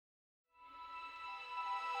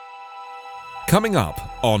Coming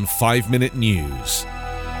up on 5 Minute News.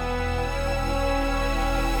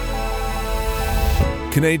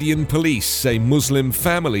 Canadian police say Muslim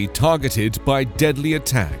family targeted by deadly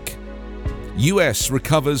attack. US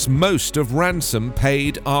recovers most of ransom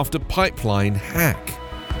paid after pipeline hack.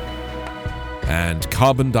 And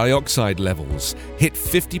carbon dioxide levels hit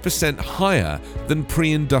 50% higher than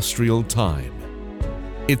pre-industrial time.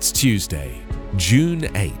 It's Tuesday, June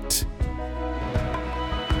 8.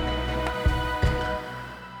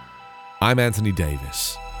 I'm Anthony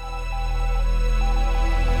Davis.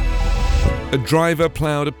 A driver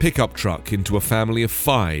ploughed a pickup truck into a family of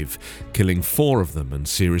 5, killing 4 of them and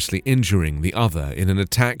seriously injuring the other in an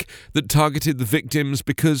attack that targeted the victims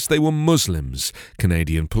because they were Muslims,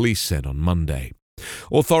 Canadian police said on Monday.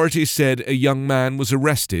 Authorities said a young man was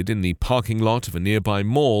arrested in the parking lot of a nearby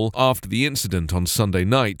mall after the incident on Sunday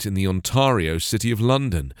night in the Ontario city of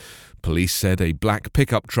London. Police said a black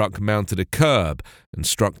pickup truck mounted a curb and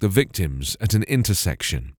struck the victims at an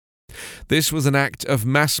intersection. This was an act of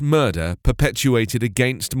mass murder perpetuated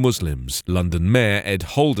against Muslims, London Mayor Ed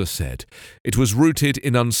Holder said. It was rooted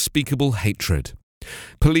in unspeakable hatred.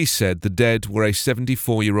 Police said the dead were a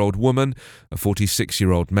 74-year-old woman, a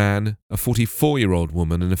 46-year-old man, a 44-year-old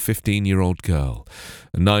woman and a 15-year-old girl.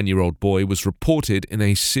 A 9-year-old boy was reported in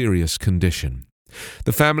a serious condition.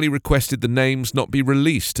 The family requested the names not be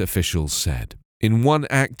released, officials said. In one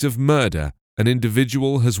act of murder, an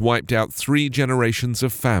individual has wiped out 3 generations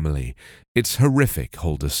of family. It's horrific,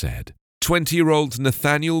 Holder said. 20-year-old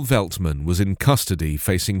Nathaniel Veltman was in custody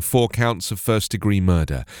facing 4 counts of first-degree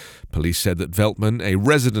murder. Police said that Veltman, a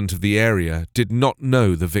resident of the area, did not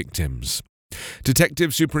know the victims.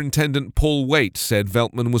 Detective Superintendent Paul Waite said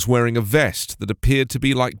Veltman was wearing a vest that appeared to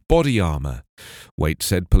be like body armor. Waite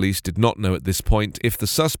said police did not know at this point if the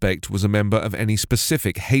suspect was a member of any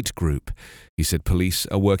specific hate group. He said police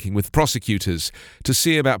are working with prosecutors to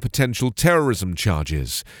see about potential terrorism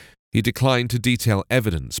charges. He declined to detail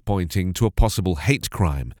evidence pointing to a possible hate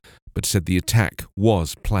crime, but said the attack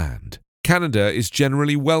was planned. Canada is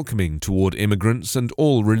generally welcoming toward immigrants and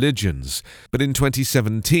all religions, but in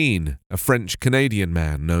 2017, a French-Canadian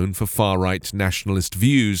man known for far-right nationalist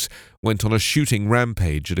views went on a shooting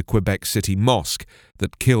rampage at a Quebec City mosque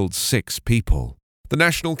that killed 6 people. The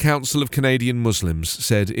National Council of Canadian Muslims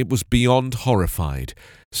said it was beyond horrified,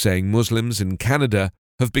 saying Muslims in Canada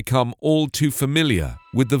have become all too familiar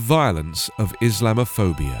with the violence of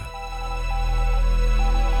Islamophobia.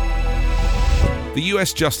 The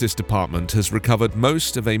US Justice Department has recovered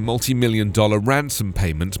most of a multi-million-dollar ransom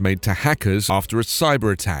payment made to hackers after a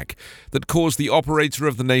cyber attack that caused the operator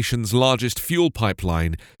of the nation's largest fuel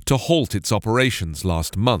pipeline to halt its operations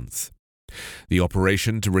last month. The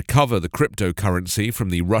operation to recover the cryptocurrency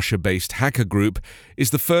from the Russia-based hacker group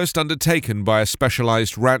is the first undertaken by a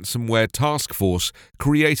specialized ransomware task force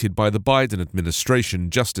created by the Biden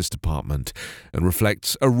administration Justice Department and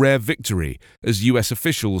reflects a rare victory as U.S.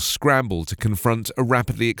 officials scramble to confront a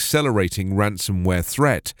rapidly accelerating ransomware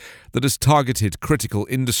threat that has targeted critical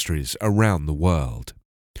industries around the world.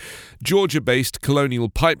 Georgia-based Colonial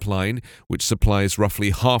Pipeline, which supplies roughly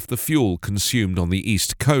half the fuel consumed on the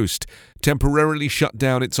East Coast, temporarily shut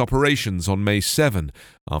down its operations on May 7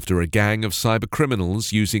 after a gang of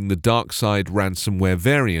cybercriminals using the DarkSide ransomware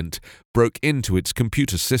variant broke into its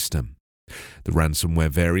computer system. The ransomware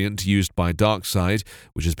variant used by DarkSide,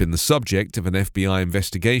 which has been the subject of an FBI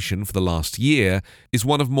investigation for the last year, is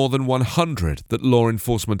one of more than 100 that law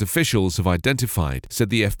enforcement officials have identified, said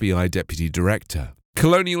the FBI deputy director.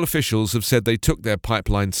 Colonial officials have said they took their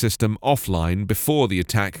pipeline system offline before the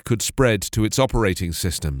attack could spread to its operating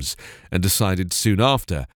systems and decided soon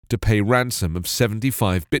after to pay ransom of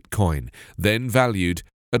 75 Bitcoin, then valued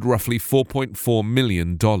at roughly $4.4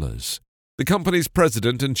 million. The company's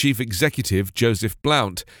president and chief executive, Joseph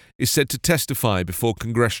Blount, is said to testify before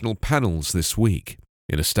congressional panels this week.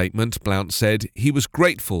 In a statement, Blount said he was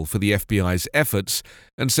grateful for the FBI's efforts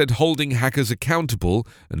and said holding hackers accountable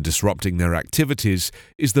and disrupting their activities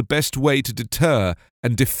is the best way to deter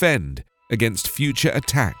and defend against future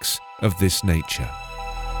attacks of this nature.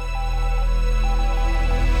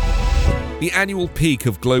 The annual peak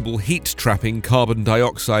of global heat trapping carbon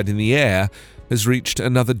dioxide in the air has reached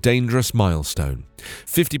another dangerous milestone,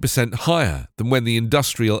 50% higher than when the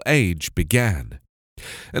industrial age began.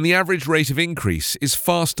 And the average rate of increase is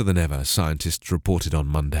faster than ever, scientists reported on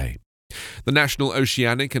Monday. The National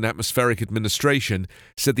Oceanic and Atmospheric Administration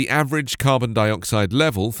said the average carbon dioxide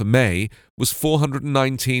level for May was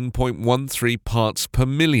 419.13 parts per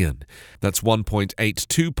million. That's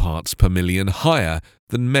 1.82 parts per million higher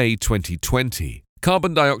than May 2020.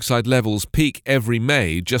 Carbon dioxide levels peak every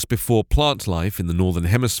May just before plant life in the Northern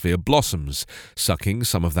Hemisphere blossoms, sucking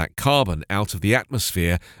some of that carbon out of the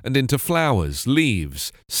atmosphere and into flowers,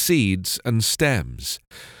 leaves, seeds, and stems.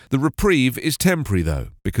 The reprieve is temporary, though,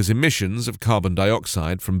 because emissions of carbon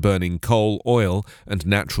dioxide from burning coal, oil, and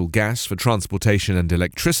natural gas for transportation and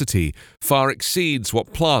electricity far exceeds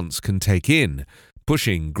what plants can take in,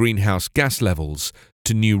 pushing greenhouse gas levels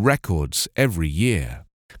to new records every year.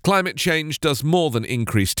 Climate change does more than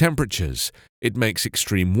increase temperatures. It makes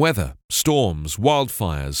extreme weather, storms,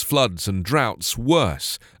 wildfires, floods, and droughts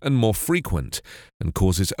worse and more frequent, and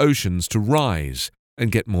causes oceans to rise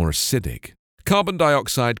and get more acidic. Carbon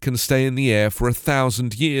dioxide can stay in the air for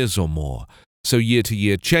 1,000 years or more, so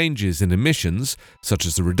year-to-year changes in emissions, such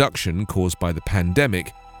as the reduction caused by the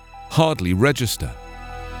pandemic, hardly register.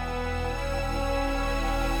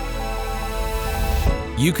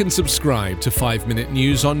 You can subscribe to 5 Minute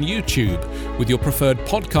News on YouTube with your preferred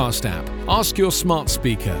podcast app. Ask your smart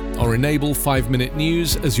speaker or enable 5 Minute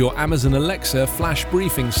News as your Amazon Alexa flash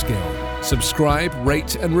briefing skill. Subscribe,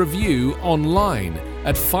 rate and review online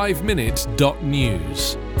at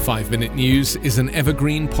 5minute.news. 5 Minute News is an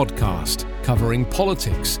evergreen podcast covering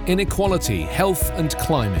politics, inequality, health and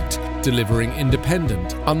climate, delivering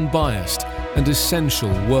independent, unbiased and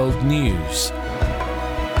essential world news.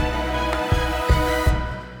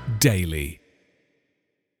 Daily.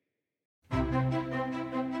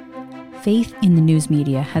 Faith in the news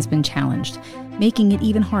media has been challenged, making it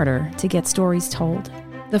even harder to get stories told.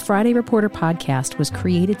 The Friday Reporter podcast was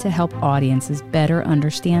created to help audiences better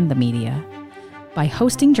understand the media by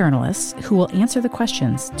hosting journalists who will answer the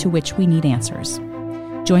questions to which we need answers.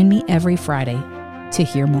 Join me every Friday to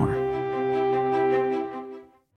hear more.